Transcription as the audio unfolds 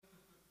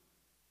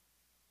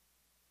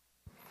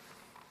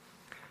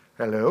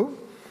Hello?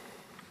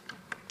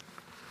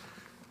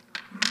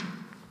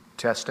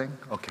 Testing?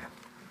 Okay.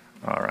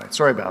 All right.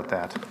 Sorry about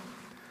that.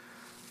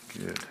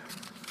 Good.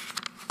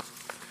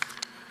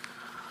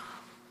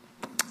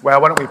 Well,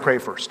 why don't we pray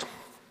first?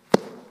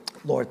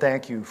 Lord,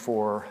 thank you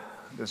for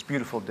this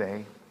beautiful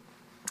day.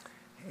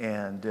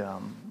 And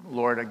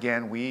Lord,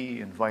 again, we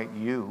invite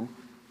you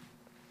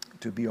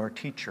to be our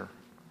teacher.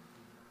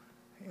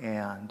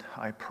 And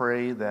I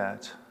pray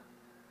that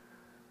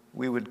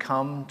we would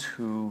come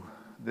to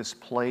this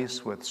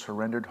place with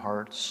surrendered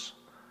hearts,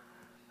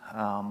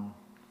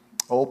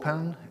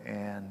 open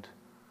and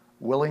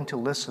willing to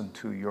listen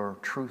to your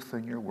truth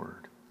and your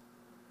word.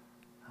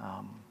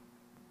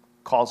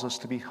 Calls us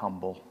to be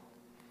humble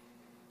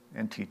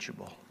and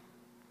teachable.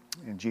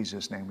 In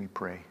Jesus' name we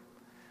pray.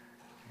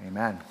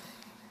 Amen.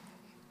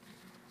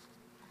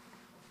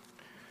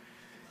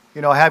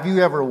 You know, have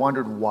you ever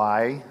wondered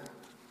why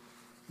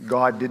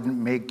God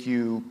didn't make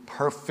you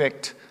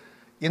perfect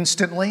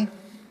instantly?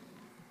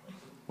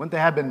 Wouldn't that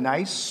have been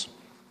nice?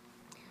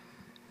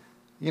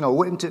 You know,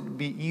 wouldn't it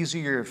be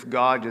easier if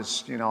God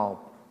just,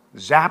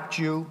 zapped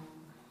you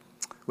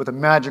with a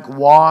magic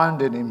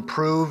wand and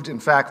improved, in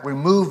fact,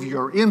 removed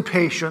your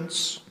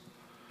impatience,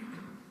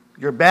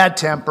 your bad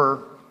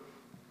temper,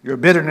 your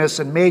bitterness,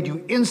 and made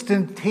you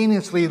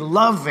instantaneously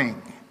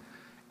loving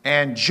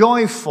and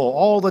joyful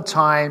all the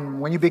time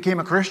when you became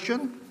a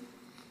Christian?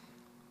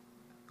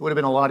 It would have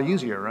been a lot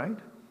easier, right?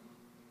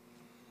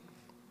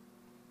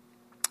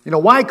 You know,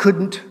 why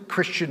couldn't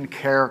Christian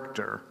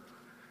character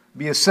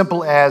be as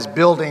simple as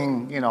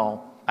building,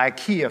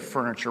 IKEA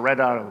furniture right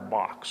out of the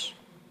box?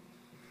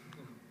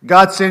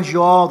 God sends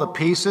you all the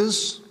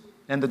pieces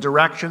and the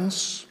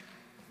directions,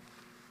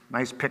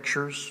 nice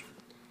pictures,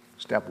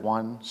 step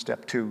 1,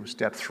 step 2,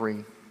 step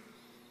 3.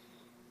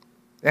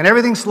 And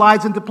everything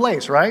slides into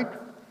place, right?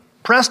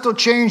 Presto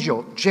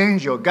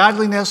changio,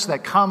 godliness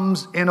that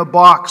comes in a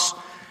box.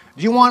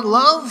 Do you want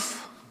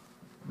love?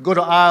 Go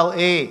to aisle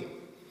A.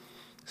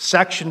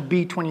 Section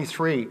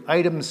B23,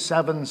 item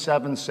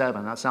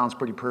 777. That sounds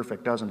pretty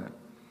perfect, doesn't it?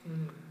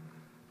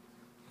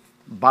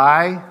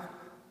 Buy,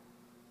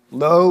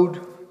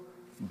 load,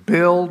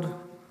 build,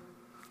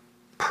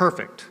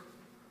 perfect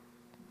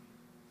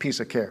piece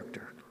of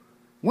character.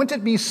 Wouldn't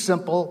it be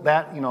simple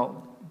that,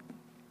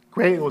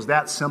 great it was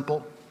that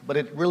simple, but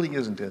it really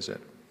isn't, is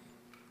it?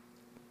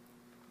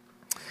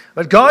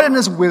 But God in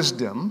His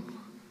wisdom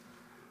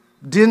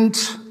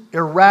didn't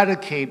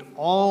eradicate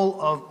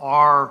all of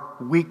our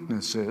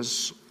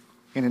weaknesses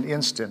in an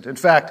instant. In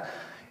fact,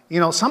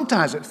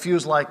 sometimes it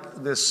feels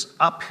like this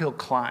uphill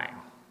climb.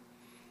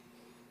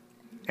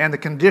 And the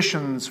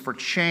conditions for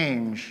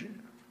change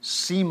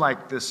seem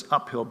like this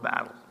uphill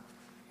battle.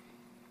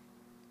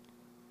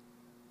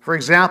 For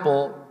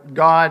example,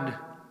 God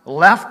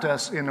left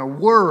us in a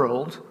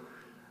world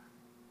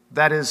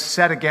that is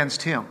set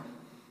against Him.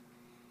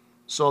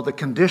 So the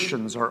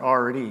conditions are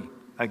already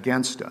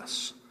against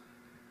us.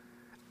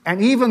 And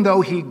even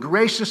though He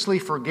graciously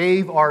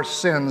forgave our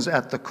sins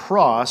at the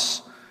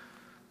cross,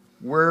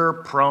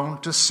 we're prone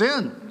to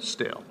sin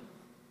still.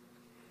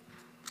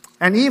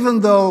 And even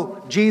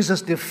though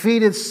Jesus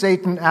defeated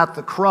Satan at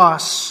the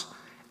cross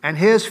and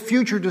His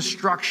future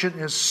destruction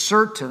is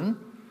certain,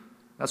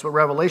 that's what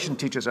Revelation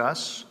teaches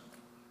us,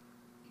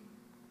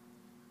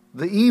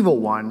 the evil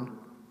one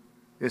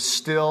is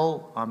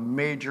still a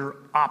major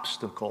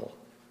obstacle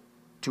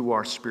to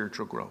our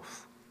spiritual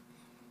growth.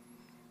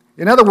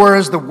 In other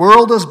words, the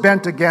world is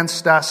bent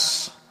against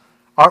us,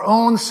 our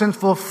own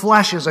sinful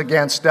flesh is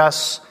against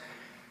us,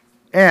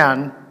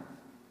 and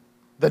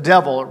the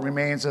devil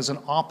remains as an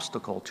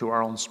obstacle to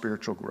our own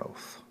spiritual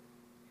growth.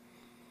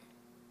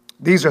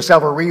 There are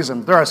several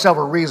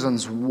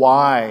reasons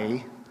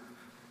why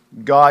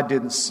God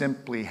didn't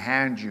simply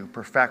hand you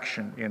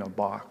perfection in a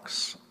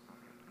box.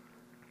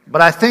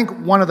 But I think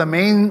one of the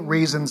main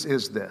reasons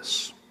is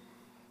this.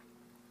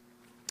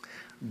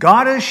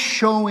 God is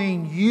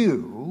showing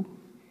you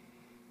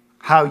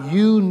how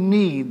you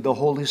need the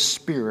Holy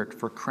Spirit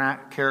for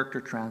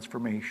character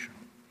transformation.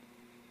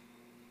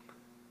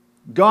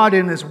 God,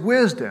 in His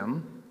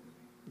wisdom,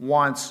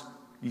 wants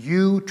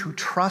you to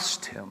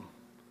trust Him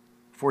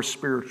for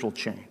spiritual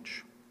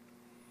change.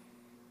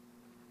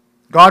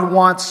 God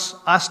wants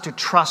us to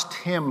trust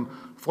Him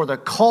for the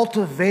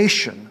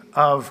cultivation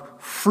of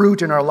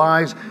fruit in our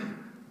lives,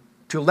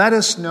 to let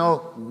us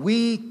know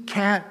we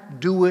can't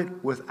do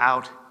it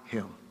without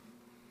Him.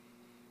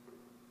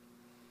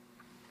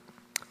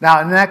 Now,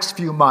 in the next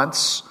few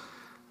months,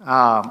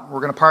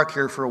 we're going to park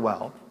here for a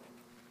while.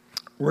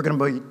 We're going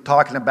to be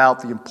talking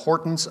about the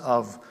importance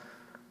of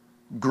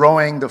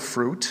growing the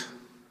fruit,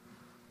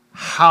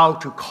 how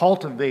to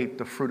cultivate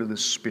the fruit of the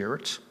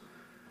Spirit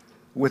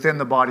within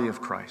the body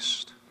of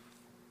Christ.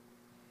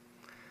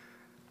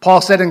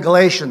 Paul said in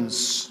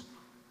Galatians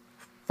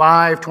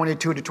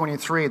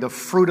 5:22-23, the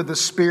fruit of the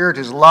Spirit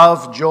is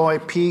love, joy,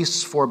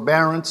 peace,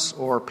 forbearance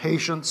or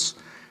patience,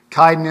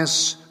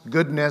 kindness,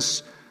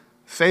 goodness,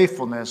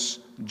 faithfulness,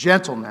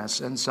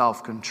 gentleness, and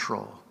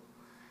self-control.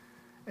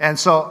 And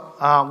so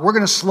we're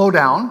going to slow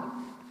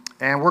down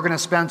And we're going to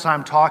spend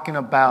time talking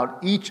about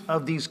each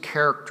of these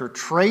character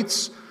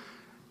traits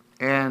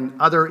and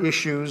other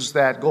issues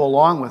that go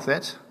along with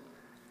it.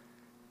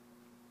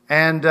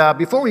 And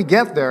before we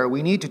get there,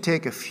 we need to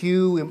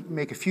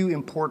make a few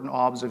important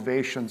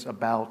observations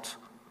about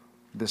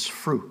this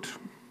fruit.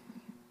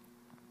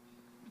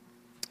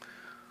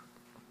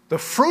 The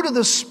fruit of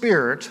the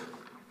Spirit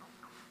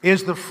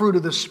is the fruit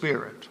of the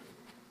Spirit.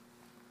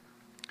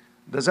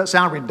 Does that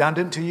sound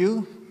redundant to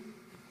you?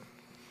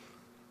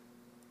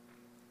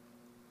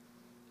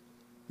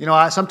 You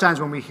know, sometimes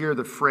when we hear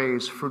the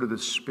phrase fruit of the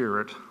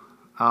Spirit,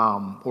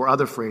 or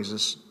other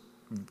phrases,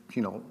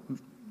 you know,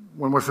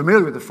 when we're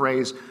familiar with the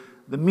phrase,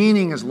 the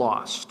meaning is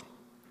lost.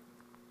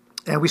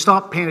 And we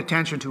stop paying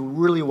attention to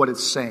really what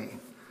it's saying.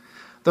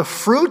 The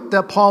fruit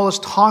that Paul is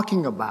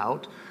talking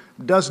about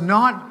does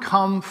not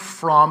come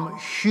from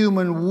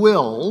human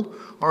will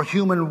or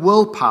human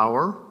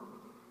willpower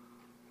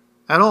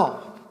at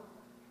all.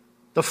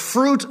 The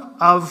fruit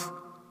of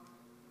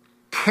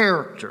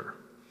character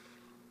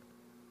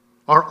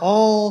are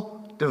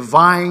all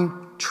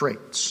divine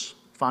traits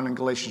found in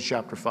Galatians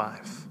chapter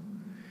 5.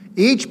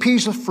 Each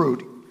piece of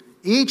fruit,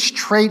 each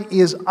trait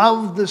is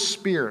of the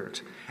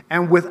Spirit.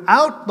 And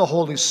without the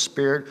Holy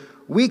Spirit,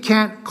 we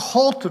can't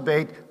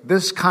cultivate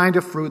this kind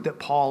of fruit that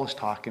Paul is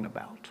talking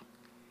about.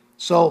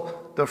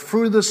 So the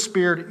fruit of the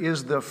Spirit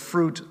is the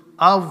fruit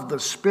of the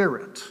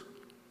Spirit.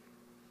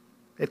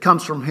 It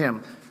comes from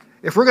Him.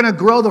 If we're going to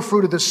grow the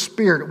fruit of the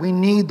Spirit, we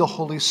need the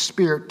Holy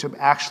Spirit to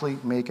actually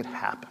make it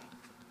happen.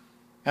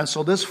 And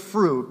so this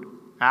fruit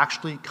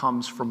actually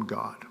comes from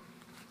God.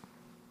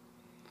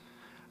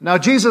 Now,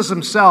 Jesus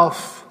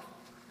Himself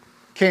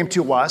came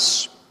to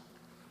us,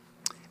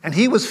 and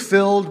He was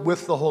filled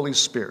with the Holy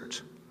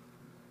Spirit.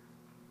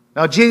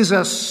 Now,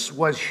 Jesus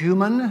was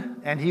human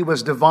and He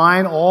was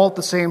divine all at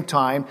the same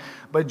time,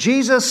 but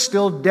Jesus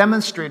still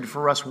demonstrated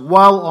for us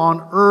while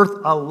on earth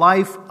a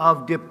life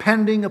of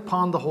depending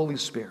upon the Holy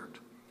Spirit.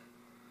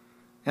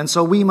 And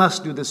so we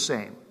must do the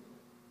same.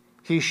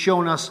 He's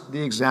shown us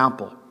the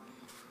example.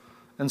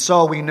 And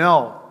so we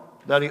know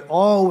that He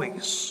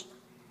always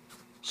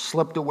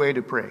slipped away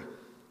to pray.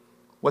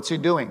 What's He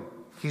doing?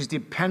 He's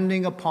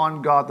depending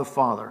upon God the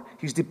Father.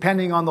 He's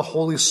depending on the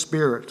Holy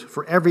Spirit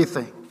for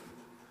everything.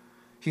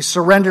 He's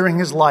surrendering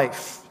his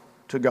life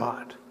to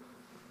God.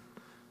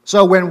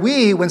 So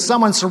when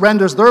someone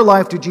surrenders their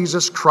life to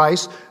Jesus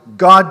Christ,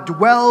 God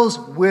dwells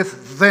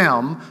with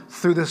them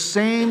through the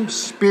same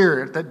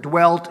Spirit that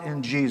dwelt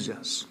in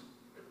Jesus.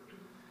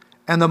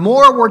 And the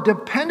more we're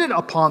dependent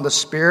upon the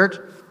Spirit,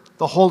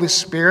 the Holy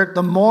Spirit,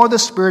 the more the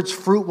Spirit's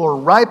fruit will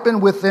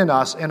ripen within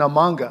us and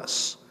among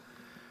us.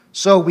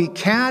 So we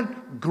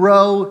can't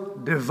grow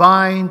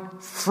divine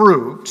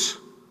fruit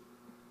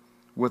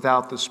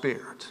without the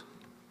Spirit.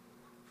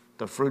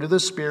 The fruit of the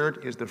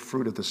Spirit is the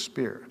fruit of the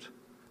Spirit.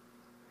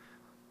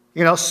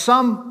 You know,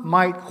 some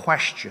might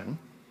question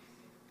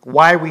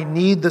why we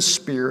need the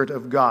Spirit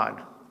of God.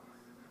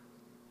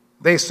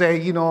 They say,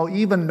 you know,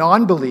 even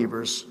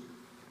non-believers,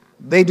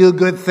 they do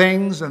good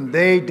things and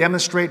they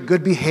demonstrate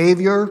good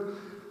behavior.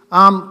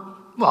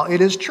 Well, it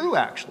is true,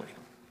 actually.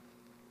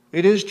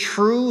 It is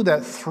true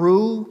that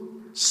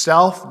through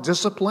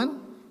self-discipline,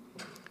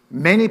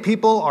 many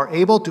people are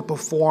able to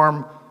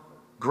perform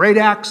great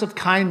acts of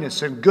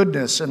kindness and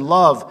goodness and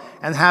love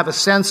and have a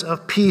sense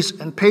of peace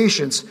and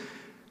patience.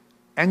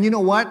 And you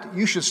know what?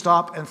 You should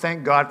stop and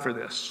thank God for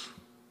this.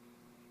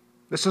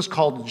 This is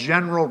called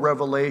general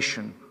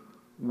revelation,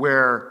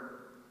 where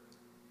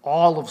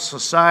all of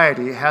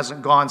society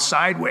hasn't gone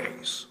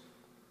sideways.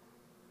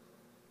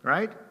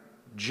 Right?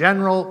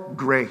 General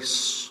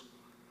grace.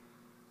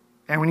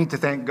 And we need to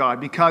thank God,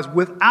 because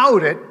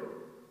without it,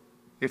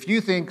 if you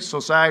think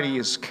society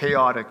is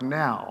chaotic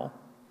now,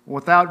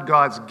 without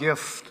God's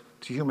gift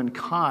to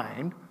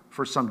humankind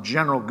for some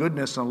general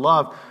goodness and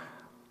love,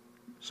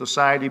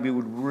 society would be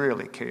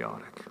really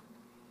chaotic.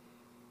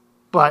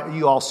 But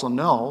you also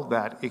know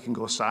that it can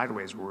go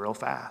sideways real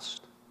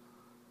fast.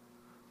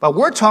 But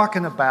we're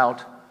talking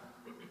about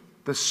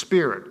the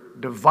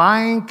Spirit,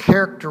 divine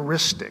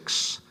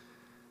characteristics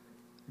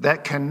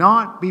that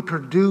cannot be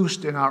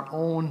produced in our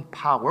own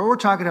power. We're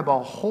talking about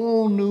a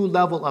whole new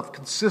level of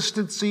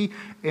consistency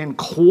and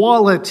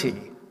quality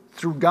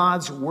through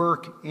God's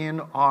work in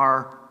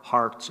our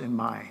hearts and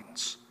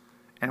minds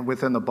and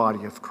within the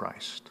body of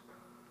Christ.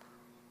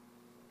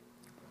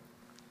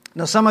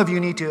 Now, some of you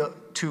need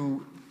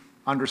to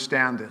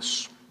understand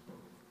this.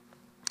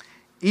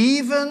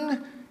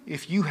 Even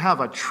if you have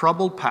a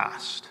troubled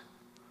past,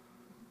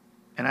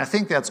 and I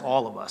think that's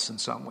all of us in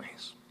some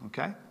ways,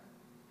 okay?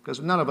 Because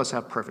none of us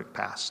have perfect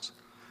pasts.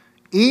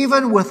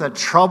 Even with a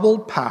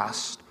troubled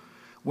past,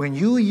 when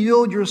you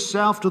yield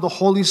yourself to the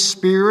Holy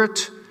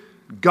Spirit,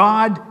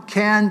 God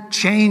can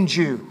change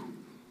you.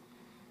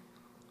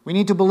 We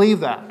need to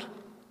believe that,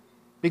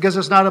 because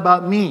it's not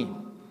about me.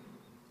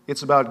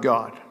 It's about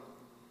God.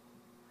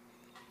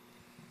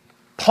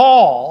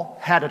 Paul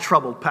had a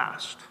troubled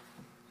past.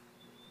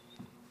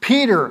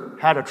 Peter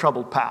had a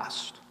troubled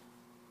past.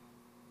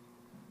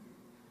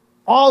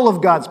 All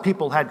of God's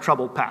people had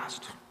troubled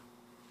past.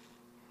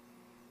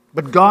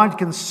 But God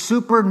can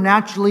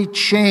supernaturally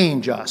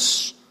change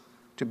us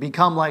to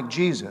become like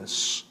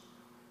Jesus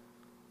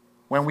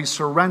when we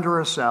surrender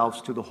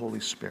ourselves to the Holy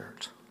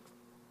Spirit.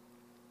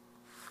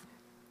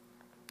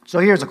 So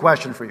here's a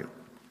question for you.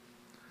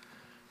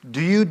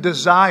 Do you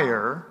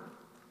desire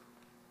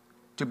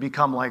to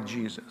become like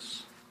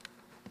Jesus?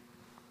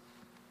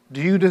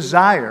 Do you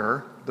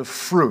desire the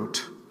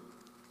fruit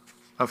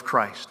of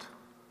Christ?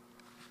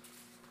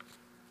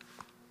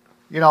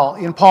 You know,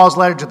 in Paul's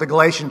letter to the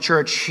Galatian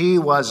church, he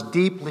was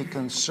deeply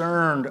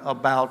concerned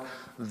about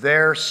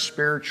their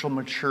spiritual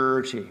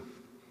maturity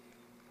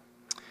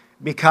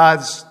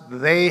because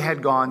they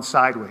had gone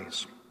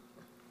sideways.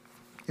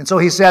 And so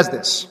he says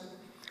this,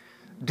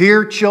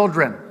 "Dear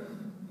children,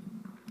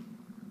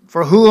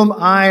 for whom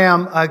I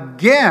am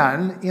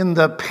again in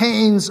the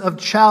pains of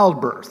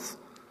childbirth."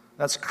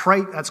 That's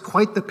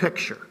quite the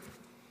picture.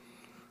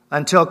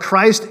 "Until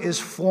Christ is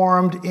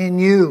formed in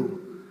you."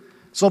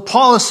 So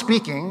Paul is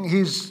speaking.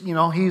 He's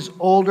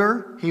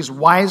older, he's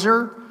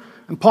wiser,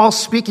 and Paul's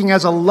speaking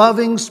as a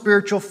loving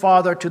spiritual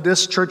father to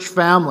this church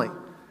family.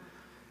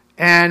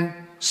 And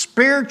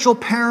spiritual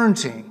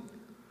parenting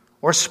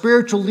or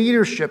spiritual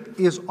leadership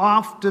is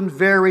often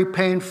very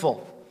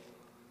painful.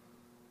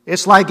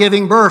 It's like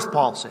giving birth,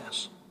 Paul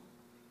says.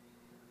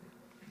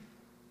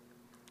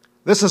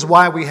 This is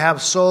why we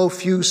have so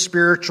few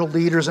spiritual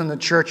leaders in the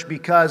church,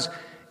 because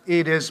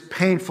it is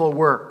painful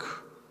work.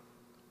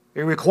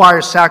 It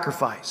requires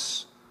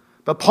sacrifice.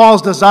 But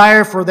Paul's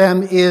desire for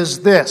them is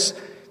this,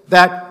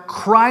 that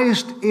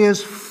Christ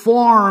is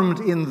formed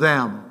in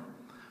them.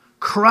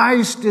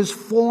 Christ is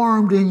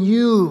formed in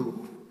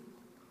you.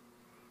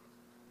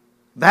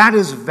 That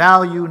is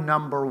value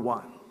number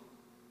one.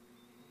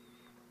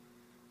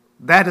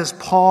 That is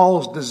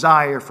Paul's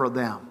desire for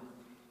them.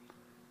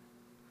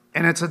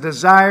 And it's a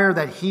desire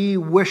that he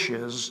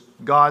wishes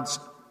God's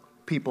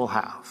people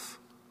have.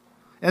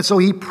 And so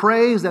he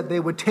prays that they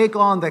would take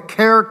on the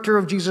character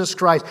of Jesus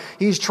Christ.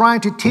 He's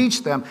trying to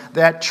teach them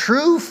that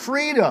true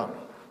freedom,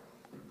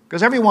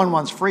 because everyone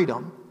wants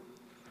freedom,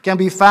 can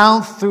be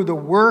found through the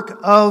work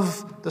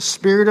of the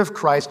Spirit of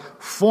Christ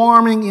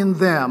forming in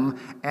them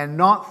and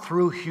not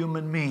through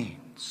human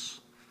means.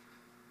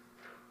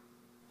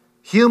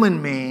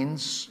 Human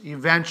means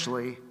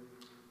eventually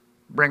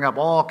bring up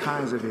all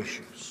kinds of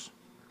issues.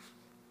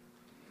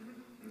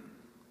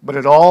 But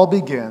it all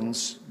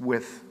begins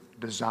with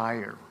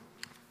desire.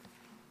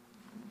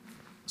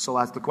 So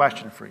that's the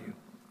question for you.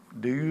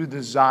 Do you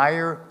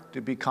desire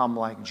to become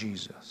like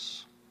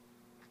Jesus?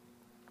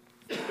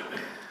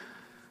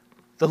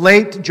 The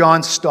late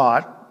John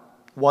Stott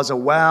was a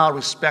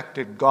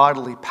well-respected,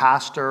 godly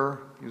pastor.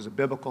 He was a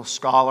biblical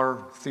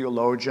scholar,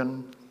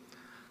 theologian.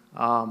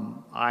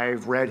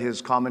 I've read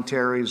his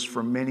commentaries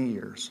for many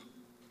years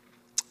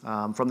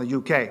from the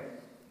UK.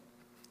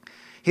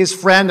 His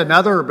friend,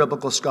 another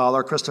biblical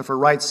scholar, Christopher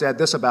Wright, said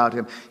this about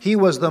him. He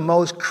was the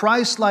most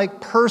Christ-like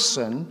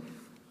person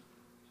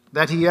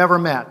that he ever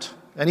met.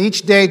 And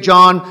each day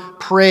John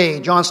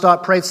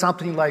Stott prayed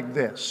something like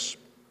this.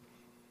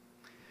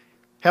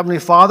 Heavenly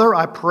Father,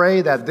 I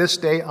pray that this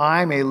day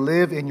I may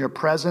live in your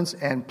presence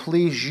and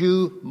please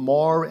you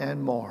more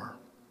and more.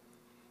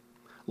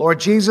 Lord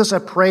Jesus, I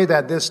pray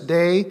that this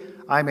day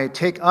I may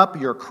take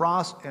up your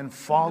cross and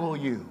follow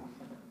you.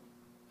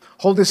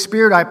 Holy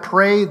Spirit, I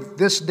pray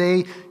this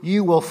day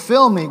you will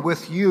fill me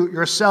with you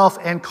yourself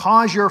and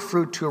cause your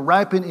fruit to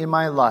ripen in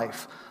my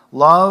life.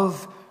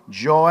 Love,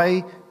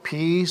 joy,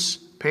 peace,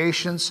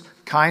 patience,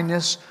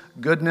 kindness,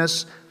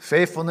 goodness,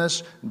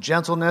 faithfulness,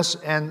 gentleness,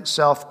 and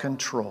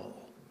self-control.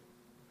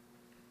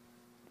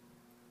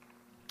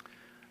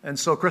 And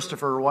so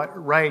Christopher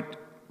Wright,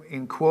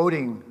 in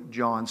quoting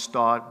John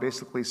Stott,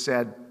 basically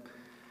said,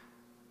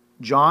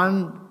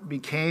 John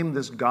became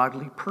this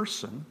godly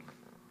person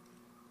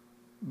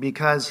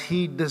because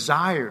he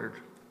desired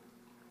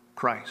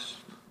Christ.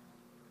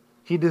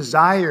 He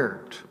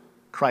desired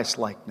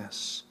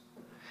Christ-likeness.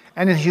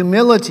 And in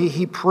humility,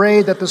 he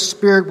prayed that the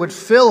Spirit would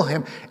fill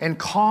him and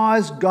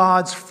cause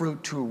God's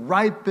fruit to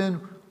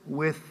ripen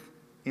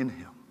within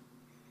him.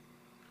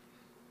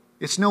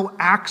 It's no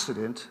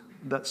accident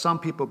that some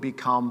people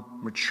become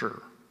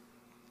mature.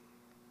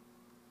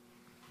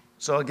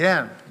 So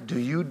again, do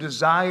you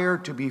desire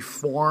to be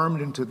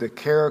formed into the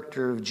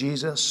character of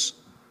Jesus?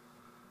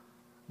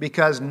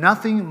 Because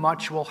nothing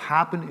much will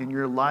happen in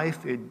your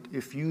life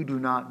if you do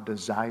not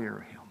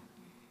desire him.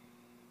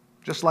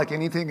 Just like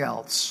anything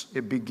else,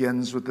 it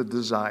begins with the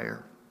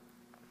desire.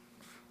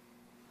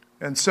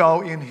 And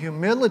so in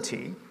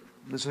humility,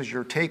 this is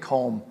your take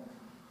home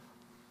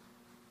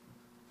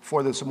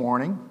for this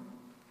morning,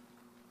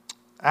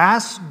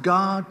 ask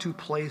God to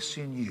place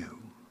in you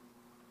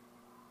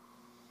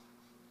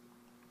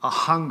a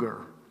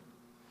hunger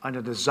and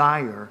a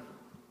desire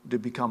to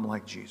become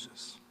like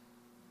Jesus.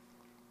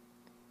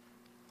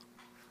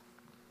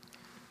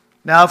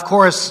 Now, of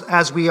course,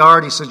 as we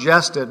already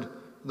suggested,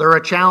 there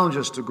are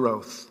challenges to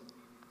growth.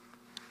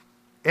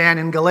 And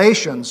in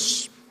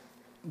Galatians,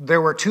 there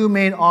were two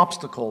main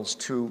obstacles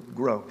to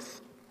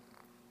growth: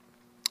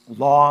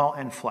 law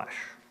and flesh.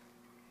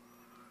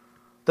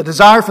 The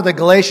desire for the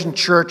Galatian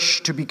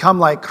church to become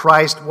like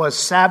Christ was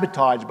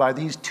sabotaged by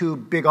these two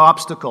big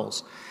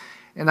obstacles.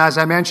 And as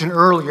I mentioned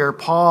earlier,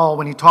 Paul,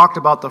 when he talked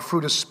about the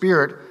fruit of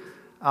Spirit,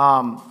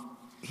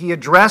 he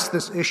addressed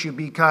this issue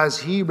because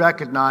he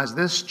recognized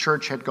this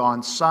church had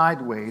gone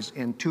sideways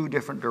in two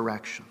different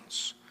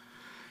directions.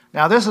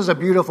 Now, this is a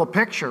beautiful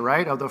picture,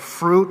 right, of the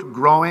fruit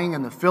growing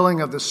and the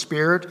filling of the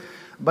Spirit,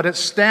 but it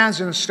stands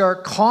in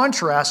stark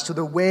contrast to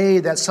the way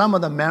that some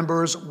of the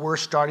members were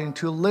starting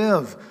to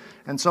live.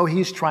 And so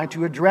he's trying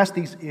to address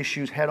these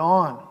issues head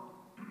on.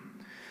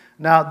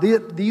 Now,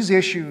 these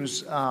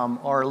issues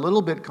are a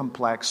little bit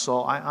complex,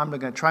 so I'm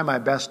going to try my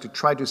best to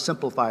try to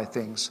simplify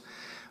things.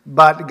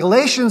 But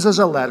Galatians is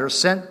a letter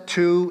sent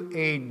to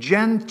a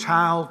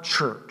Gentile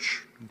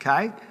church,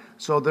 okay?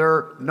 So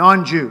they're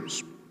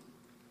non-Jews.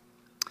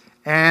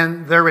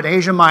 And they're in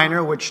Asia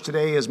Minor, which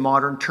today is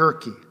modern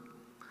Turkey.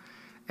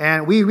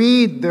 And we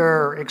read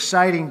their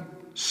exciting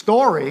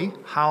story,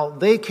 how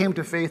they came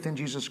to faith in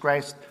Jesus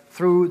Christ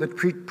through the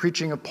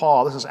preaching of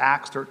Paul. This is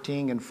Acts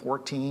 13 and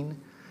 14.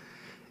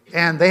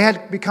 And they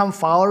had become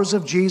followers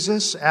of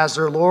Jesus as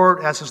their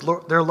Lord,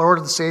 their Lord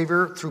and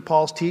Savior through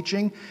Paul's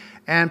teaching.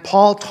 And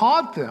Paul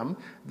taught them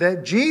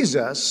that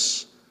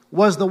Jesus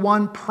was the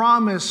one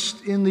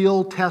promised in the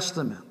Old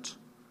Testament.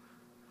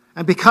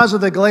 And because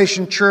of the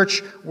Galatian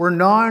church were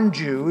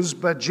non-Jews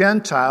but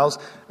Gentiles,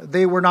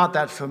 they were not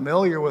that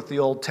familiar with the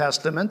Old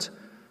Testament.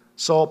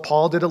 So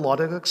Paul did a lot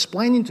of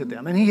explaining to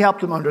them. And he helped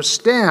them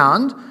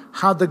understand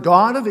how the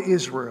God of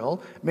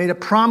Israel made a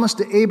promise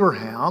to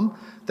Abraham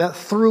that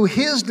through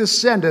his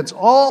descendants,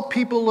 all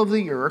people of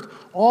the earth,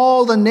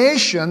 all the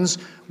nations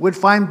would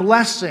find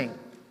blessing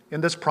in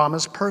this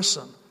promised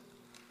person.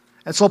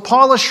 And so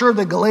Paul assured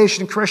the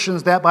Galatian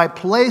Christians that by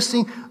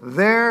placing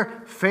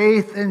their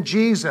faith in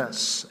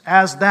Jesus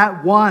as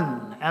that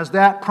one, as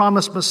that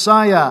promised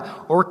Messiah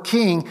or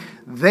King,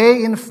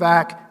 they in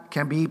fact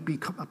can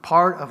become a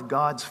part of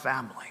God's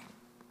family,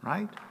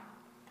 right?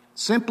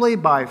 Simply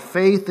by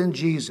faith in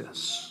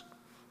Jesus.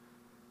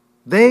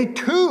 They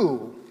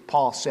too,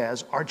 Paul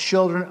says, are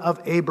children of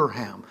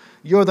Abraham.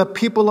 You're the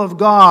people of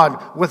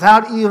God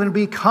without even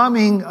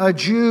becoming a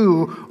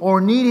Jew or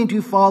needing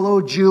to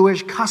follow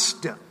Jewish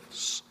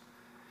customs.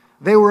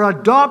 They were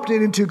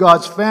adopted into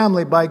God's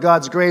family by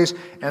God's grace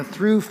and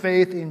through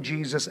faith in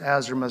Jesus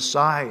as their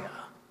Messiah.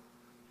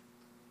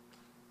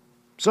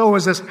 So it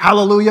was this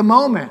hallelujah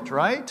moment,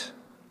 right?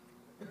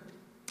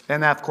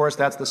 And of course,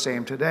 that's the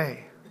same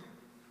today.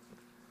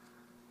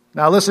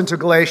 Now listen to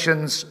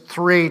Galatians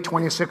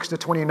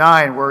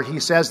 3:26-29, where he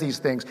says these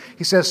things.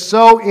 He says,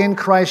 "So in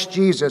Christ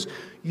Jesus,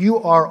 you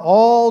are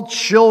all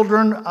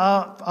children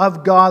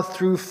of God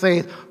through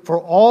faith. For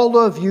all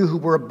of you who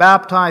were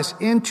baptized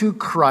into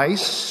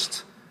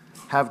Christ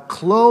have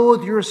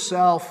clothed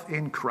yourself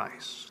in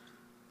Christ.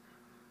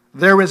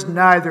 There is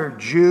neither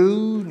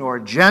Jew nor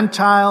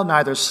Gentile,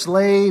 neither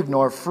slave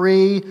nor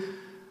free,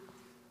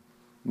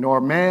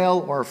 nor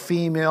male or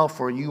female,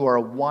 for you are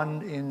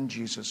one in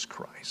Jesus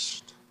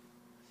Christ.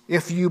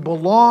 If you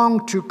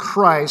belong to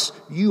Christ,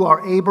 you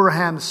are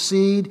Abraham's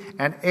seed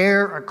and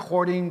heir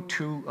according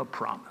to a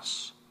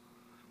promise."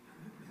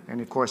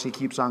 And of course, he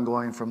keeps on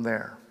going from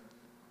there.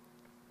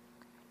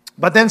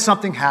 But then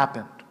something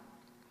happened.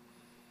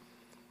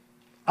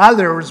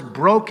 Others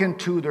broke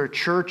into their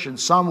church in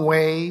some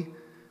way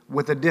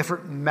with a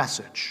different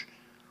message,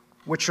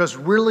 which was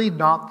really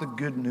not the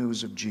good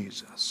news of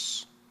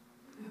Jesus.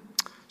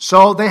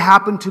 So they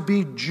happened to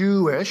be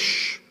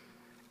Jewish,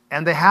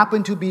 and they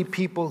happened to be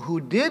people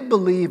who did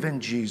believe in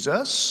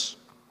Jesus.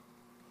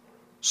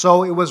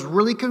 So it was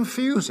really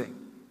confusing.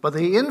 But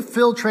they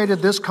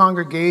infiltrated this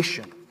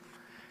congregation.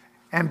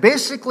 And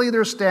basically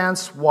their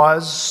stance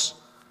was,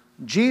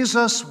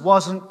 Jesus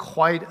wasn't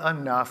quite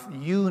enough.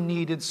 You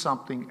needed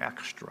something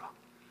extra.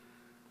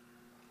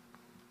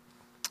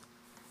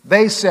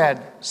 They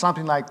said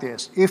something like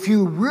this: if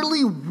you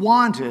really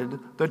wanted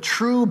the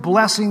true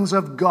blessings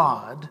of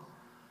God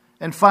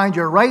and find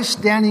your right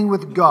standing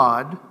with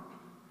God,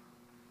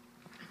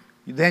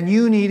 then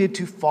you needed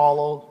to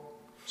follow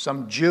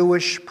some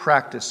Jewish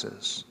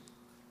practices,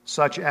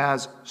 such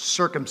as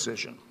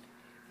circumcision,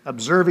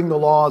 observing the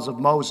laws of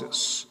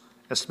Moses,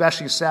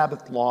 especially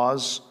Sabbath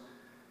laws,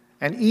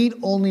 and eat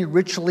only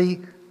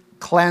ritually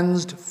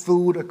cleansed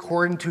food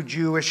according to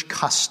Jewish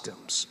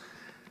customs.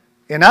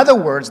 In other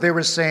words, they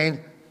were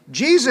saying,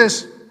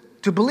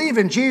 to believe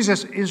in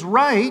Jesus is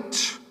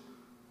right,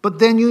 but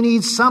then you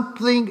need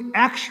something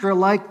extra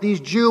like these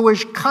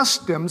Jewish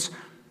customs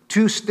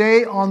to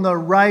stay on the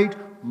right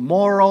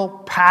moral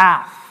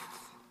path.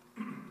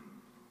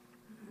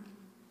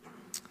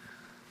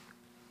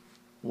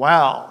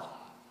 Well,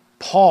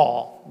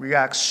 Paul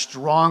reacts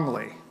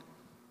strongly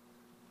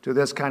to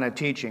this kind of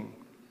teaching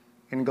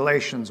in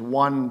Galatians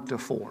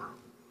 1-4.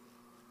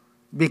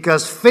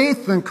 Because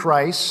faith in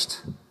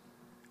Christ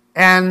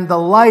and the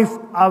life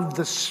of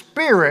the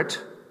Spirit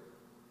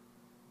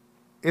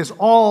is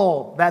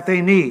all that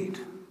they need.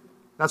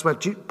 That's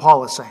what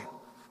Paul is saying.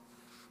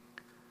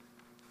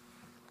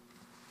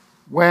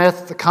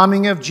 With the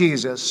coming of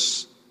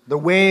Jesus, the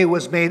way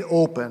was made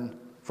open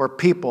for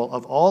people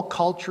of all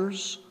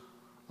cultures,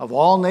 of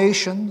all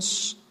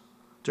nations,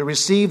 to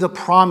receive the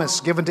promise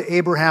given to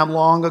Abraham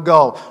long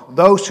ago.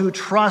 Those who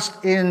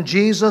trust in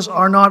Jesus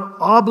are not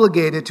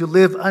obligated to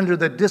live under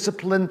the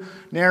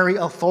disciplinary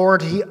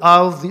authority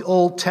of the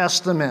Old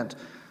Testament.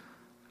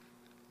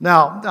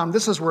 Now,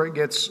 this is where it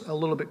gets a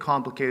little bit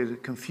complicated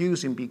and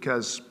confusing,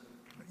 because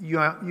you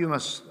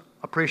must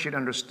appreciate and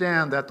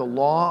understand that the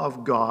law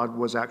of God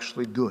was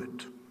actually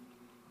good.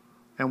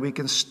 And we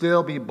can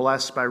still be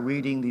blessed by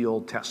reading the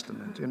Old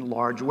Testament in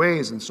large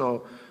ways. And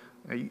so,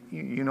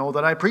 you know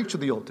that I preach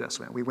the Old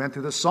Testament. We went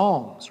through the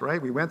Psalms,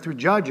 right? We went through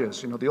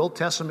Judges. The Old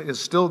Testament is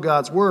still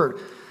God's Word.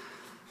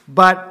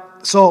 But,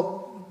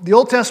 so, the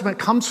Old Testament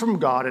comes from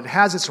God. It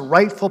has its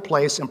rightful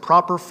place and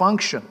proper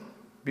function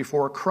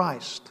before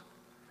Christ.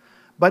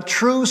 But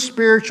true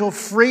spiritual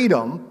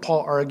freedom,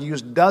 Paul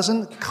argues,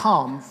 doesn't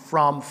come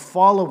from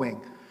following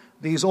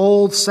these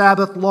old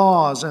Sabbath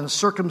laws and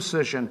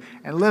circumcision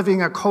and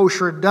living a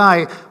kosher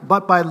diet,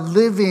 but by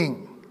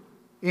living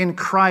in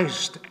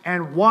Christ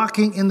and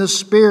walking in the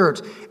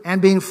Spirit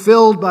and being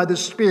filled by the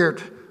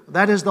Spirit.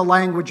 That is the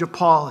language of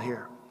Paul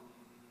here.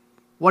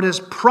 What is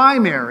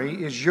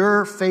primary is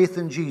your faith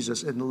in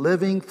Jesus and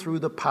living through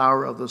the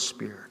power of the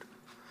Spirit.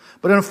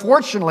 But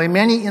unfortunately,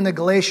 many in the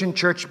Galatian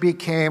church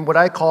became what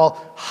I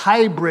call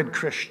hybrid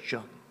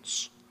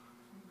Christians,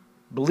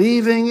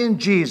 believing in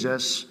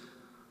Jesus,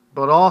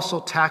 but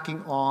also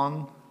tacking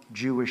on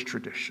Jewish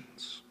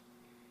traditions.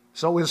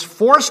 So it was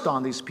forced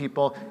on these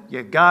people,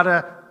 you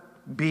gotta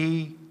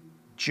be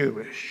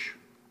Jewish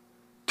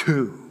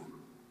to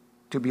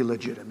be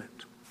legitimate.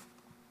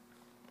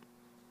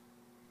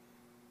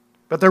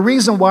 But the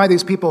reason why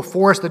these people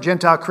forced the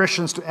Gentile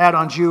Christians to add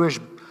on Jewish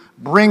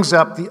brings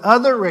up the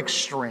other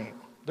extreme.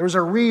 There's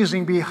a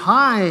reason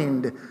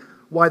behind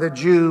why the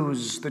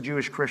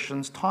Jewish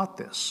Christians taught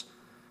this.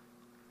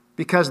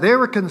 Because they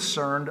were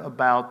concerned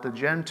about the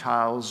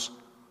Gentiles'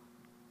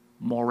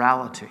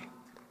 morality.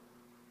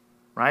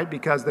 Right?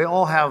 Because they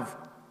all have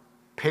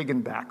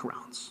pagan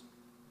backgrounds.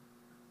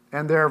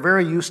 And they're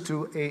very used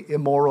to an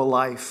immoral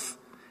life.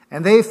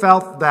 And they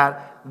felt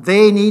that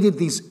they needed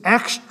these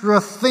extra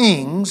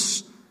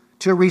things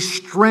to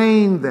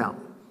restrain them.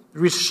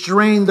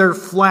 Restrain their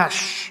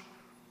flesh.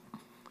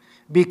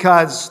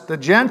 Because the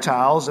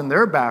Gentiles, in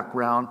their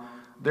background,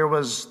 there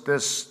was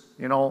this,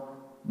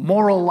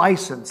 moral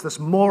license, this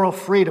moral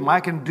freedom.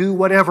 I can do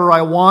whatever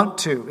I want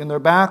to in their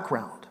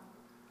background.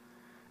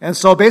 And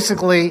so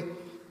basically,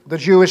 the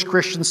Jewish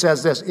Christian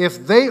says this: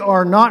 if they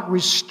are not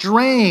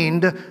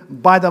restrained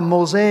by the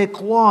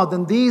Mosaic law,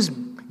 then these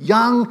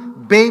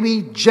young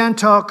baby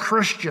Gentile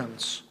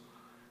Christians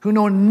who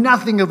know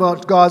nothing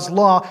about God's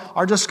law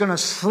are just going to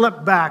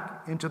slip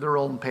back into their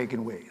own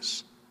pagan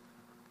ways.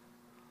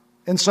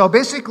 And so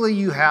basically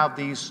you have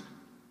these,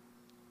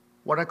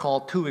 what I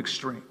call two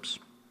extremes.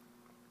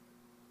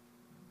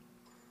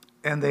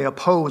 And they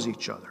oppose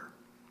each other.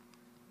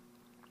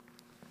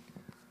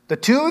 The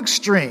two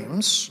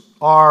extremes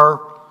are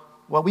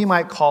what we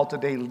might call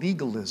today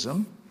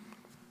legalism,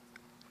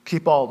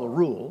 keep all the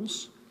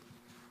rules,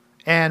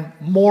 and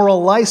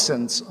moral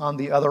license on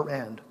the other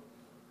end.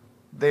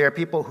 They are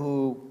people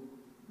who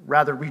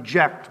rather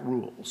reject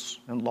rules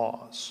and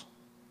laws.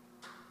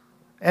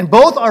 And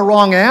both are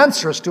wrong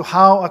answers to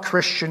how a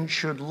Christian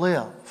should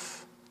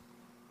live.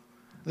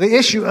 The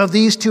issue of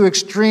these two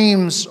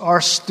extremes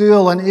are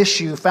still an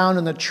issue found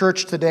in the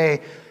church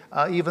today,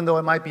 even though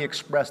it might be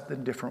expressed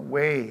in different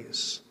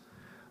ways.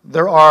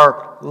 There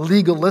are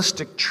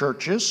legalistic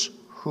churches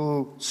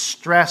who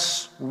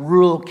stress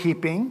rule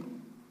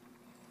keeping.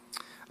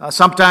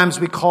 Sometimes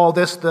we call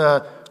this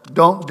the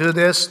don't do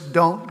this,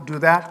 don't do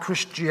that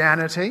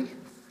Christianity.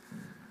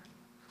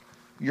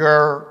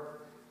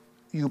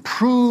 You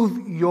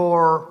prove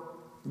your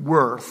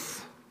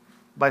worth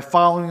by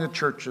following the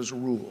church's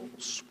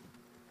rules.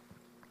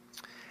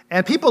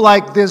 And people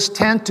like this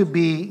tend to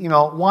be,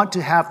 want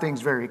to have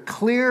things very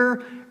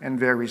clear and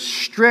very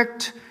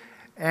strict.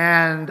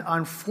 And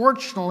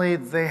unfortunately,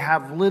 they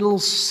have little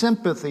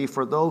sympathy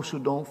for those who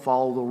don't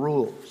follow the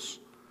rules.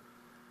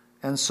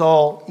 And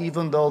so,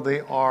 even though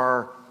they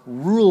are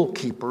rule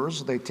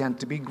keepers, they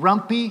tend to be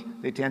grumpy,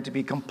 they tend to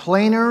be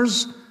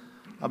complainers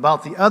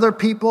about the other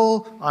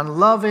people,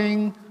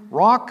 unloving,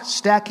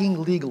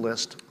 rock-stacking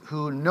legalists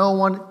who no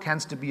one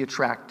tends to be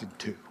attracted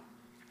to.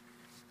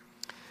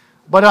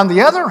 But on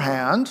the other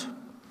hand,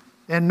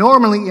 and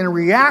normally in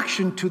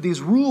reaction to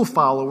these rule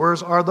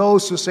followers, are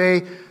those who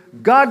say,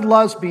 God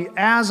loves me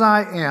as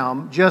I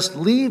am, just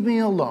leave me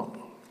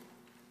alone.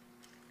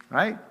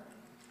 Right?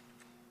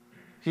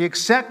 He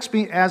accepts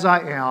me as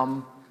I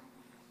am,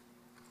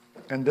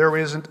 and there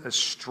isn't a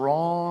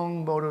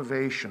strong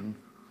motivation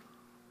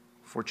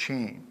for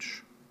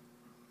change.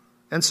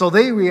 And so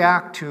they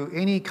react to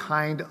any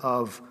kind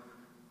of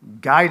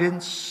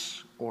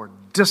guidance or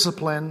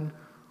discipline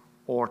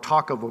or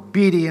talk of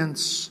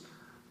obedience,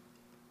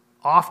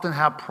 often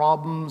have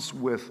problems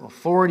with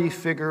authority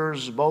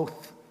figures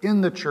both in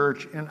the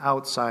church and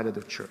outside of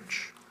the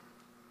church.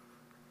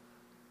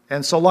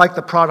 And so like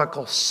the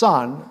prodigal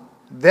son,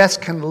 this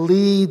can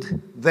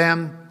lead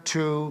them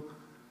to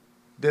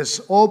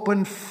this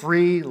open,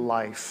 free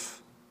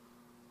life,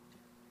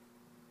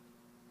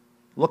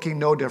 looking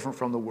no different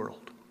from the world.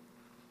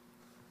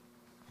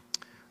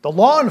 The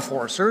law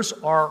enforcers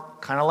are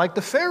kind of like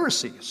the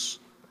Pharisees.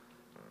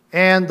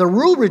 And the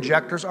rule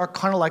rejectors are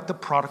kind of like the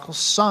prodigal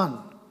son.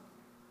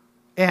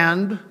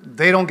 And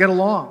they don't get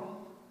along.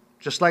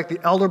 Just like the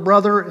elder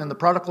brother in the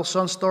prodigal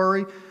son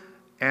story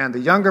and the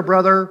younger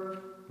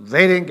brother,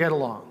 they didn't get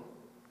along.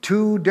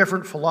 Two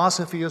different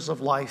philosophies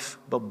of life,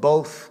 but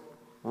both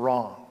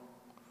wrong.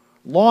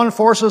 Law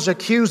enforcers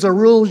accuse the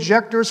rule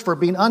rejectors for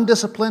being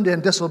undisciplined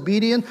and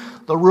disobedient.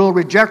 The rule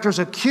rejectors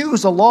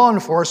accuse the law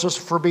enforcers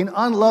for being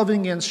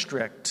unloving and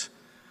strict.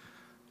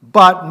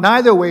 But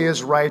neither way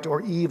is right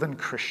or even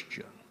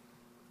Christian.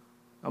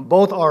 And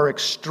both are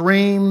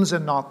extremes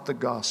and not the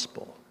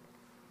gospel.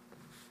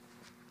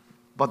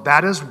 But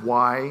that is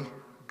why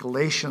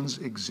Galatians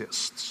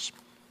exists.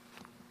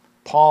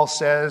 Paul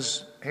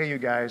says, hey, you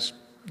guys,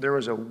 there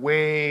is a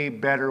way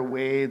better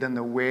way than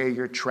the way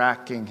you're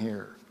tracking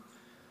here.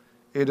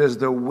 It is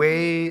the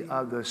way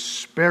of the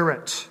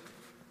Spirit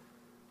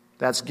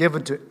that's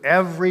given to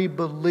every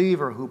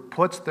believer who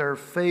puts their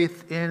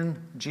faith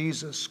in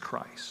Jesus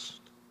Christ.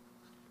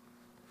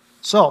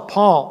 So,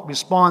 Paul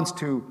responds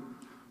to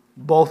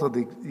both of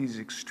these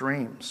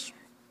extremes.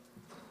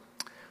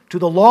 To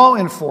the law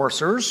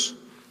enforcers,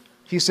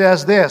 he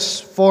says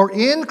this, for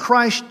in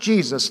Christ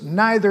Jesus,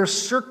 neither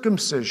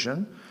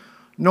circumcision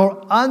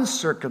nor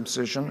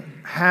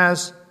uncircumcision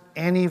has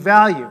any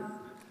value.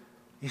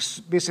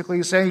 He's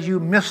basically saying you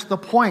missed the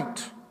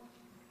point.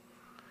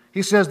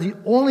 He says the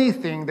only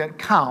thing that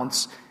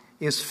counts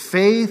is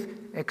faith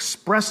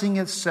expressing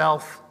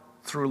itself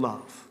through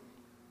love.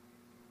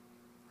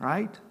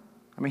 Right?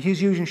 I mean,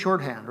 he's using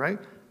shorthand, right?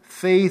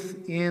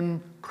 Faith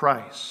in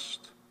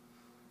Christ.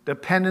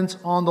 Dependence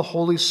on the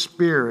Holy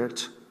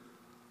Spirit,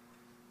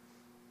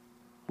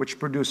 which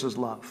produces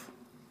love.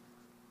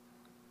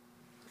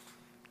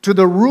 To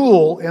the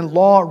rule and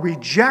law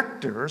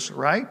rejectors,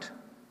 right?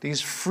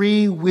 These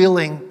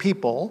freewheeling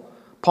people,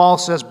 Paul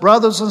says,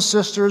 brothers and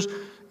sisters,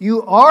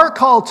 you are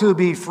called to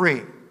be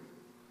free.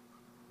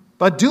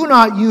 But do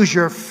not use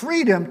your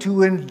freedom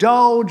to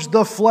indulge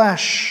the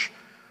flesh.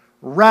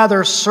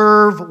 Rather,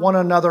 serve one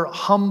another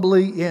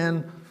humbly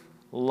in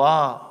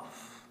love.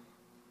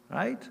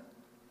 Right?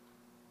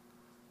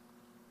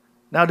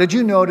 Now, did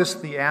you notice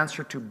the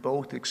answer to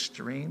both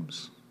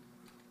extremes?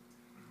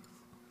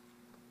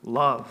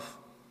 Love.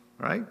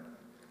 Right?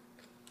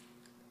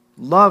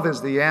 Love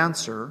is the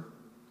answer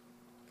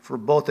for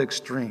both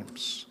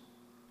extremes.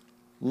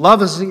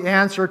 Love is the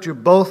answer to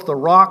both the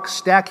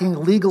rock-stacking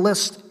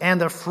legalists and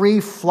the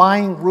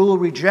free-flying rule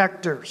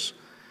rejectors.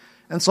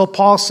 And so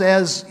Paul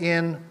says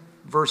in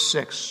verse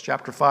 6,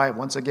 chapter 5,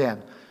 once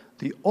again,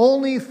 the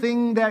only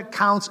thing that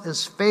counts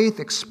is faith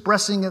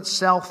expressing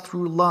itself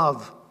through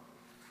love.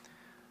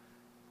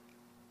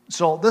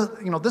 So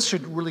this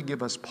should really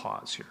give us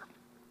pause here.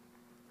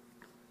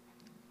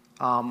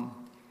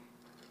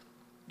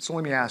 So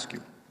let me ask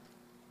you,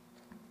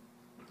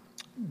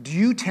 do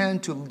you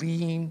tend to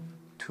lean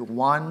to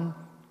one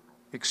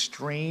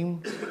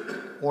extreme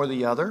or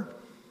the other?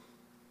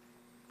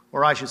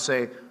 Or I should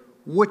say,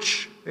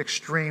 which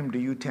extreme do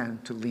you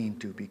tend to lean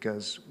to?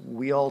 Because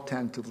we all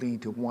tend to lean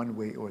to one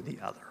way or the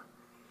other.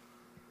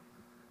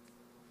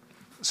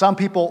 Some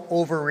people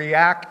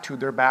overreact to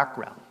their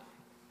background.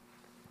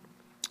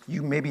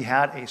 You maybe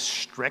had a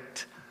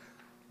strict,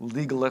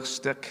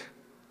 legalistic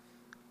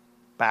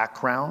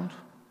background,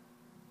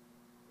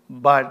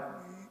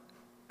 but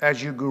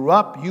as you grew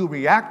up, you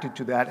reacted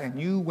to that and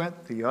you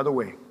went the other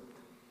way.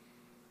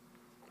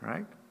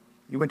 Right?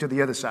 You went to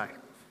the other side.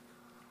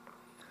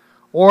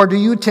 Or do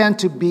you tend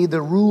to be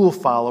the rule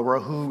follower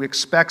who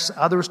expects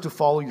others to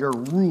follow your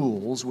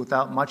rules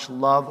without much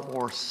love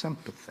or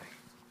sympathy?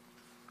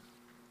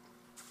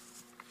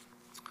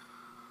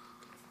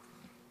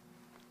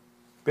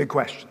 Big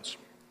questions.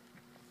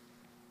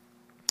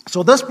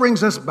 So this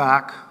brings us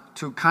back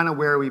to kind of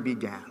where we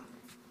began.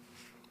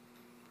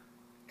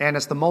 And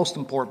it's the most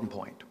important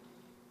point.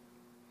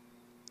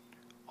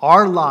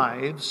 Our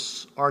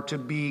lives are to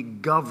be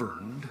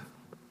governed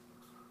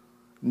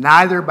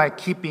neither by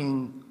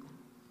keeping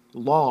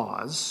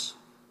laws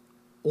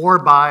or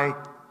by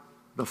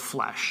the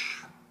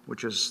flesh,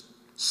 which is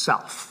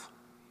self,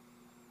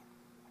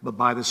 but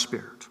by the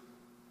Spirit.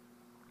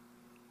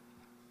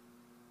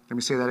 Let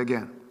me say that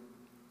again.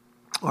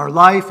 Our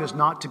life is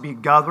not to be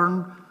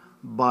governed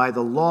by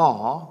the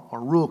law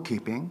or rule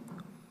keeping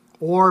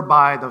or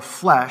by the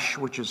flesh,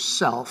 which is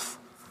self,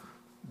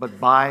 but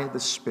by the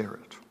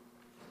Spirit.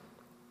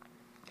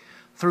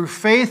 Through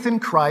faith in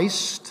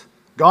Christ,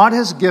 God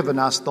has given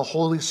us the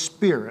Holy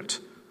Spirit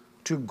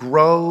to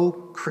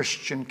grow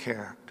Christian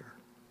character.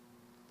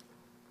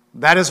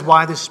 That is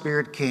why the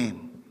Spirit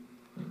came,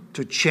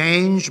 to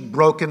change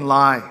broken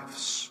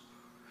lives.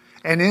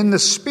 And in the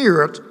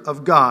Spirit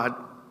of God,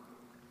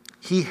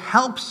 He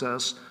helps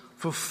us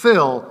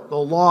fulfill the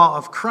law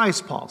of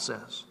Christ, Paul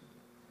says.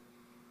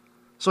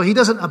 So he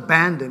doesn't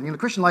abandon, the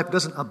Christian life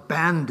doesn't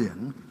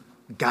abandon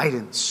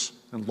guidance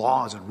and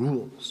laws and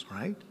rules,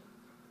 right?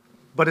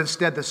 But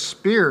instead, the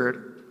Spirit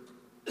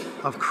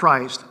of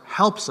Christ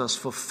helps us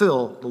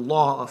fulfill the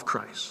law of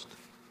Christ.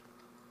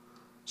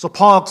 So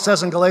Paul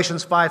says in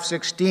Galatians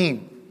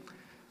 5:16,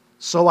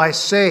 so I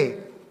say,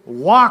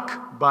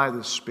 walk by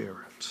the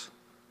Spirit,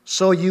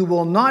 so you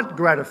will not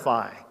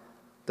gratify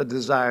the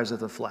desires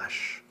of the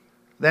flesh.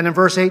 Then in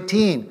verse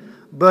 18,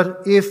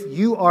 but if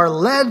you are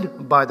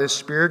led by the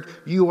Spirit,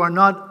 you are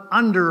not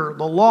under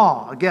the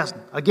law.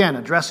 Again,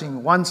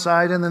 addressing one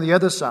side and then the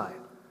other side.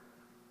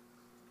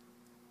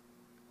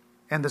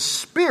 And the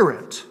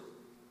Spirit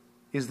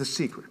is the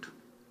secret.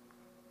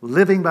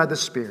 Living by the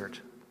Spirit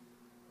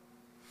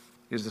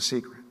is the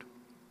secret.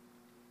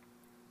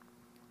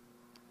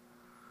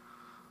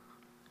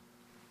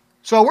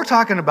 So we're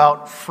talking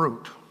about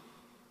fruit.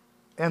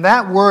 And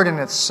that word in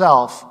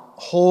itself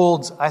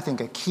holds, I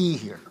think, a key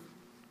here.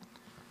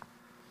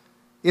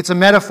 It's a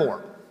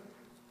metaphor.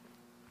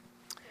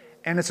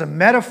 And it's a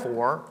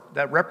metaphor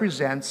that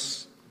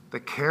represents the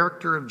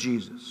character of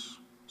Jesus.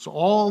 So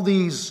all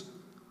these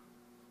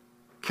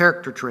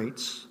character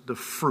traits, the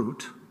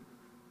fruit,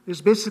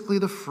 is basically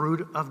the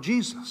fruit of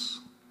Jesus.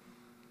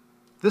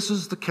 This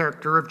is the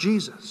character of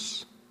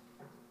Jesus.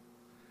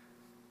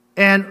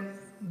 And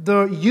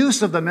the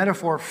use of the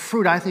metaphor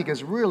fruit, I think,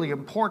 is really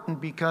important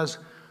because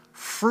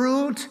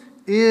fruit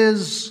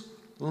is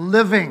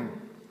living.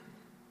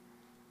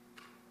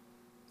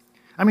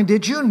 I mean,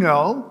 did you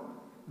know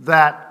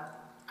that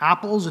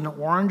apples and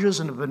oranges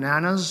and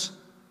bananas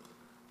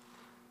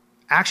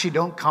actually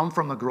don't come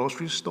from the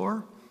grocery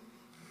store?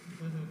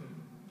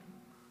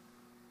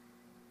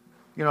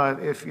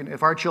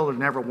 If our children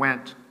never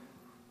went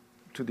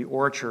to the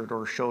orchard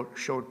or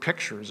showed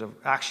pictures of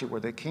actually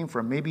where they came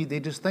from, maybe they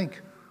just think,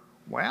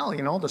 well,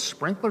 the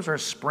sprinklers are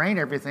spraying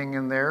everything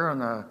in there in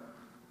the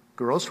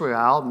grocery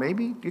aisle.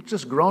 Maybe it's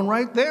just grown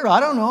right there.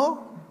 I don't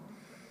know.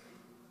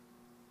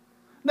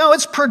 No,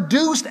 it's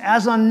produced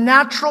as a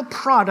natural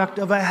product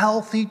of a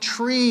healthy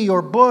tree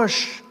or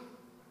bush.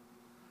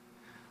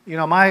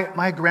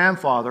 My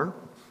grandfather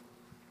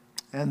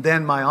and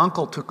then my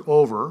uncle took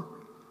over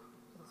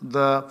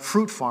the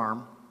fruit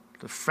farm,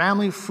 the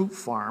family fruit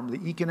farm, the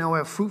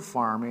Ekinoa fruit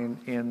farm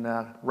in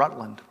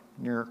Rutland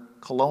near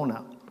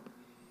Kelowna.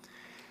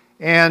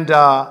 And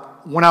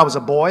when I was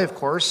a boy, of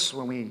course,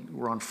 when we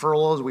were on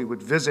furloughs, we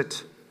would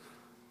visit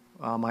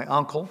my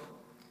uncle.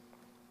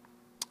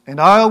 And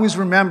I always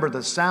remember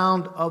the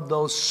sound of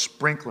those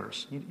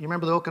sprinklers. You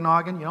remember the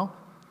Okanagan, The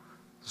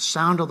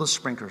sound of the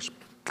sprinklers.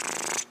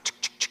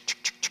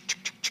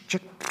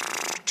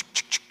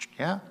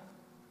 Yeah?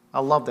 I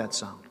love that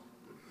sound.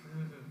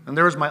 And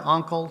there was my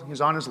uncle.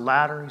 He's on his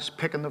ladder. He's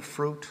picking the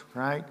fruit,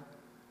 right?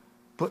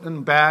 Putting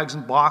in bags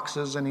and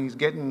boxes, and he's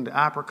getting the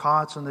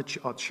apricots and the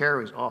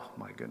cherries. Oh,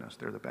 my goodness,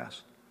 they're the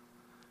best.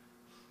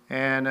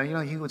 And,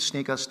 he would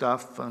sneak us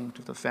stuff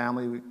to the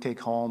family we'd take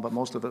home, but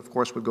most of it, of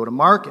course, would go to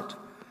market.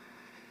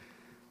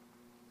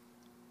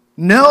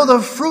 No, the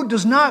fruit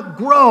does not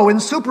grow in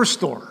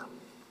Superstore.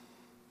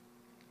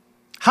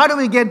 How do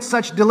we get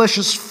such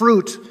delicious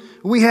fruit?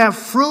 We have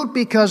fruit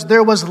because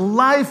there was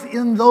life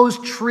in those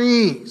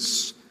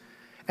trees.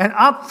 And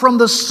up from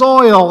the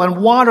soil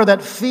and water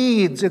that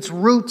feeds its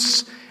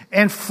roots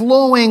and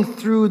flowing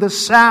through the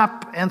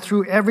sap and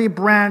through every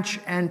branch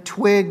and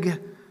twig.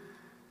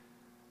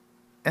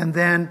 And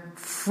then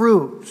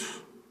fruit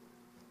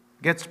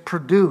gets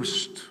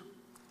produced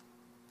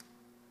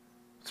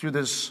through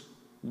this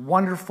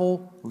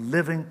wonderful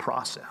living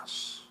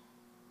process.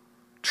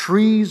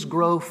 Trees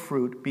grow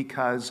fruit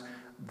because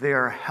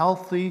they're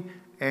healthy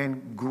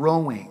and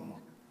growing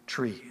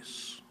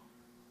trees.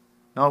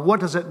 Now, what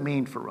does it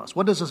mean for us?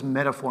 What does this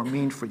metaphor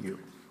mean for you?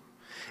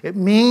 It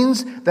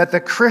means that the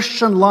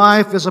Christian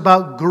life is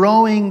about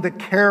growing the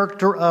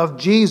character of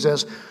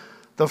Jesus,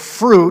 the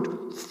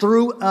fruit,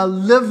 through a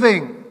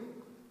living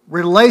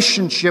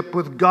relationship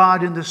with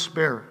God in the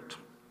Spirit.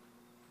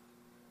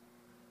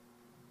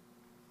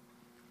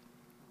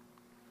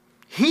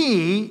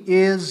 He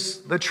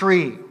is the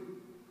tree.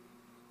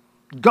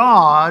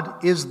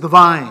 God is the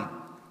vine.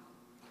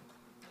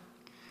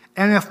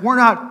 And if we're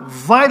not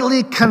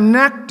vitally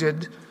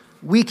connected,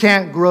 we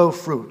can't grow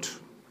fruit.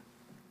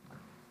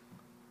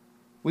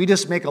 We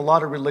just make a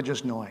lot of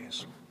religious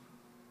noise.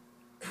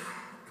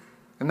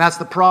 And that's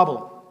the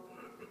problem.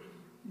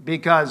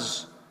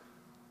 Because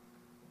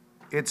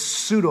it's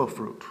pseudo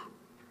fruit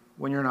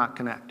when you're not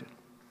connected.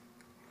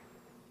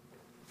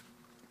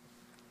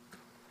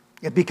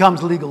 It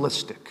becomes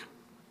legalistic.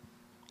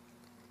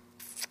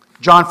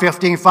 John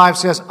 15:5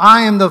 says,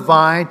 I am the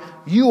vine,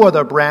 you are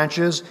the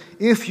branches.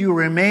 If you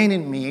remain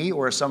in me,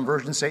 or some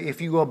versions say,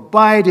 if you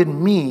abide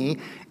in me,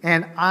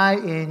 and I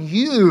in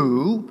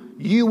you,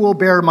 you will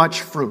bear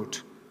much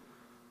fruit.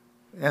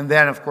 And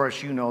then, of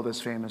course, you know this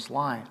famous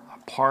line,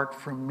 apart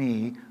from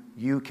me,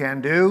 you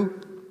can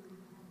do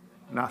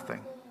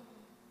nothing.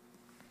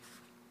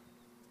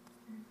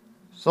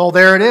 So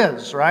there it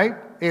is, right?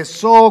 is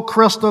so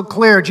crystal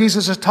clear.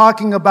 Jesus is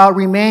talking about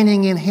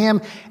remaining in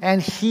Him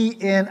and He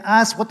in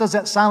us. What does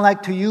that sound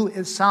like to you?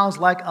 It sounds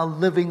like a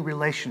living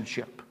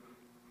relationship.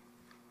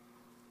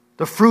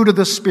 The fruit of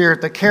the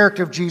Spirit, the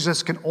character of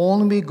Jesus, can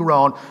only be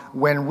grown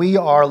when we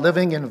are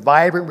living in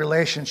vibrant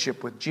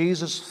relationship with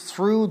Jesus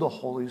through the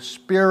Holy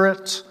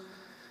Spirit.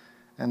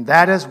 And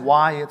that is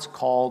why it's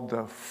called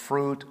the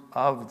fruit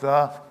of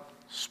the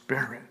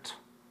Spirit.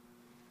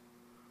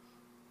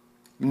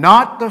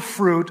 Not the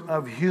fruit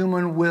of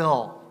human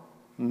will.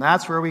 And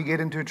that's where we get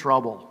into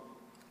trouble.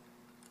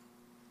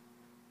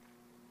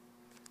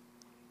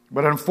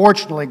 But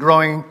unfortunately,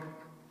 growing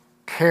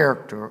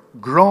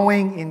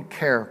in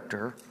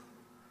character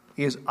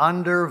is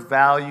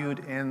undervalued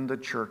in the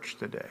church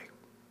today.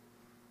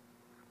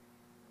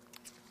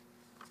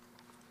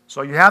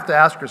 So you have to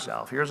ask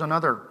yourself, here's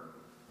another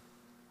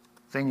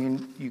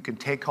thing you can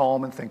take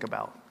home and think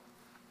about,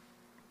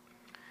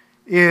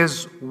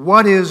 is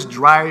what is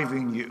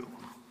driving you?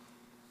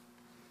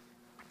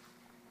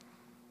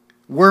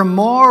 We're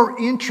more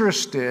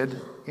interested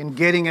in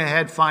getting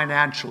ahead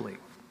financially.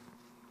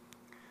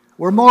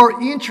 We're more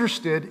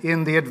interested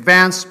in the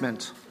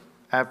advancement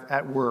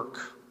at work.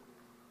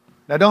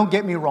 Now, don't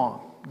get me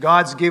wrong.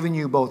 God's given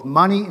you both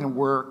money and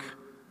work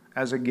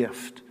as a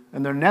gift.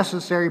 And they're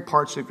necessary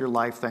parts of your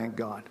life, thank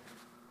God.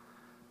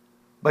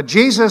 But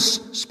Jesus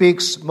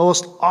speaks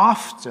most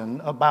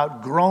often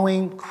about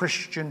growing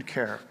Christian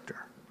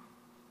character.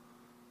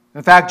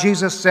 In fact,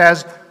 Jesus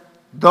says,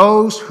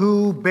 "Those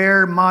who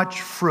bear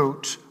much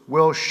fruit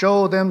will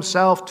show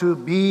themselves to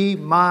be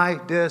my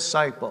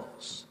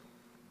disciples."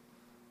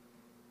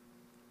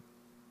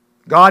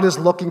 God is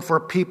looking for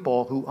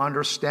people who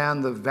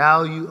understand the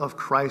value of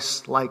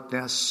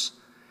Christ-likeness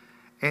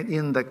and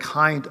in the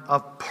kind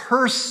of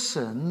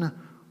person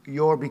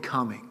you're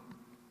becoming.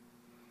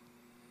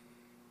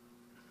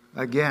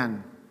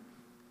 Again,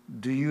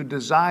 do you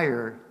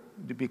desire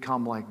to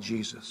become like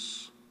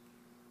Jesus?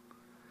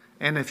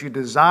 And if you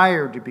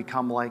desire to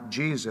become like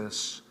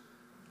Jesus,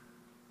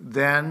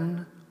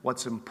 then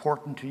what's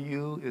important to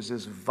you is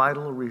this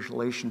vital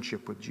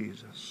relationship with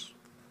Jesus.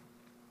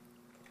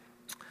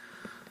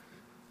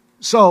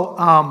 So,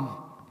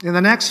 in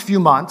the next few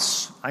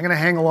months, I'm going to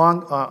hang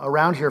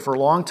around here for a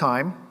long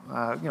time.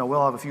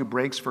 We'll have a few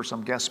breaks for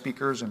some guest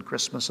speakers and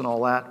Christmas and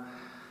all that.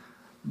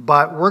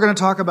 But we're going to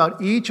talk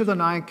about each of the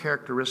 9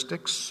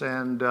 characteristics,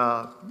 and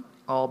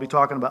I'll be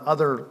talking about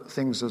other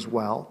things as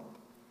well.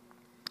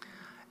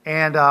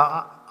 And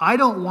I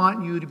don't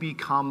want you to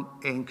become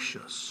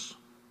anxious.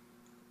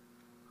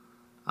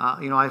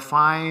 I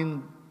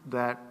find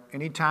that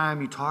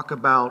anytime you talk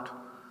about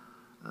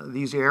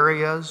these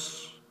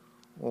areas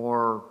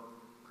or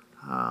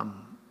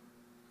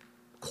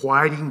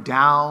quieting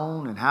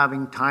down and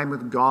having time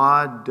with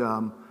God,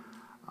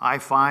 I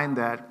find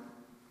that,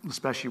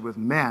 especially with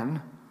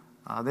men,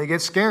 they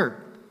get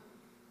scared.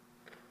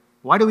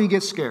 Why do we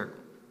get scared?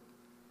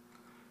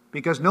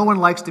 Because no one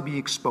likes to be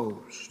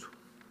exposed.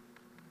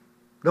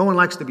 No one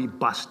likes to be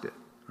busted,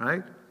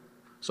 right?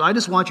 So I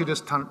just want you to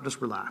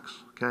just relax,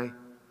 okay?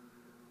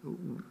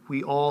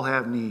 We all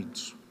have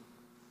needs.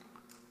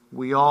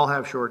 We all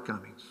have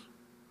shortcomings.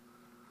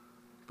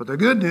 But the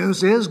good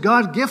news is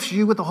God gifts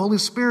you with the Holy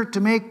Spirit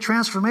to make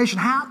transformation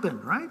happen,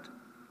 right?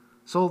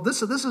 So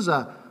this is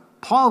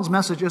Paul's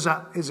message is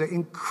an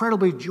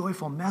incredibly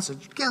joyful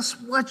message. Guess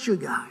what, you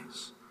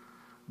guys?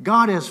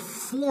 God is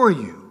for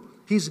you.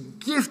 He's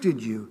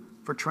gifted you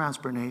for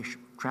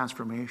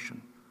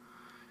transformation.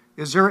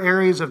 Is there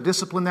areas of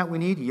discipline that we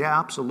need? Yeah,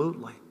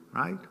 absolutely,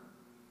 right?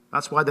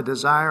 That's why the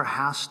desire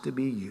has to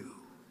be you.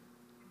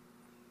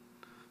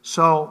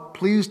 So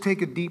please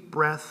take a deep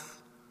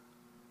breath.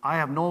 I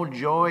have no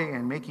joy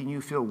in making you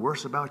feel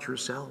worse about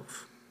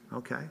yourself,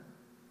 okay?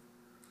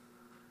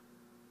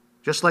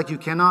 Just like you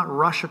cannot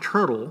rush a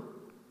turtle,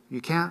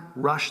 you can't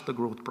rush the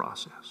growth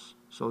process.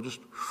 So just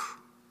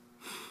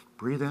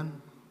breathe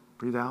in,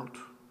 breathe out.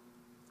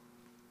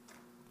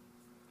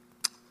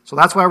 So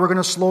that's why we're going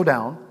to slow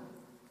down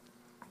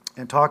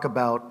and talk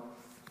about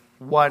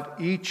what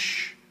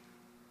each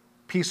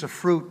piece of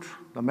fruit,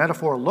 the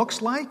metaphor,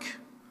 looks like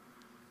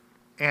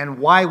and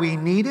why we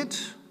need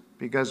it,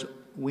 because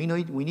we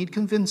need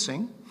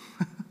convincing,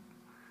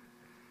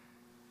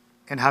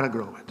 and how to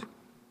grow it.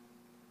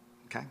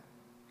 Okay?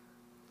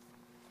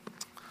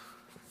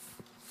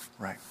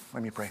 Right.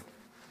 Let me pray.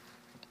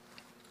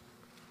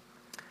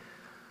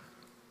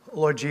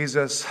 Lord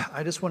Jesus,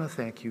 I just want to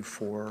thank you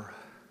for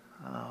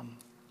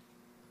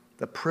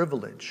the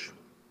privilege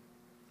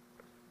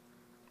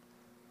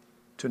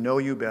to know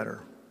you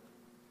better.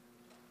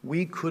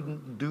 We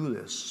couldn't do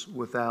this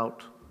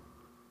without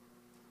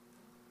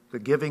the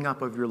giving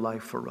up of your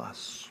life for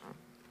us,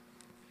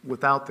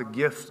 without the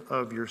gift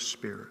of your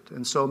Spirit.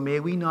 And so may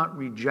we not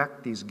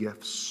reject these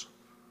gifts.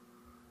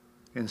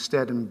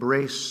 Instead,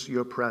 embrace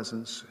your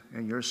presence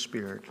and your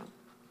Spirit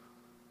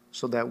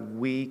so that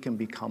we can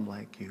become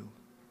like you.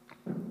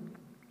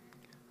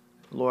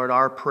 Lord,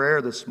 our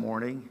prayer this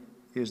morning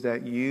is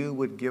that you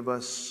would give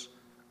us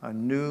a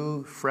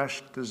new,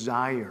 fresh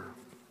desire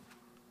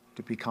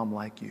to become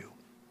like you.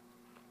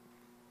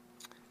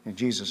 In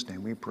Jesus'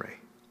 name we pray.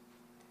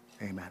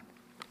 Amen.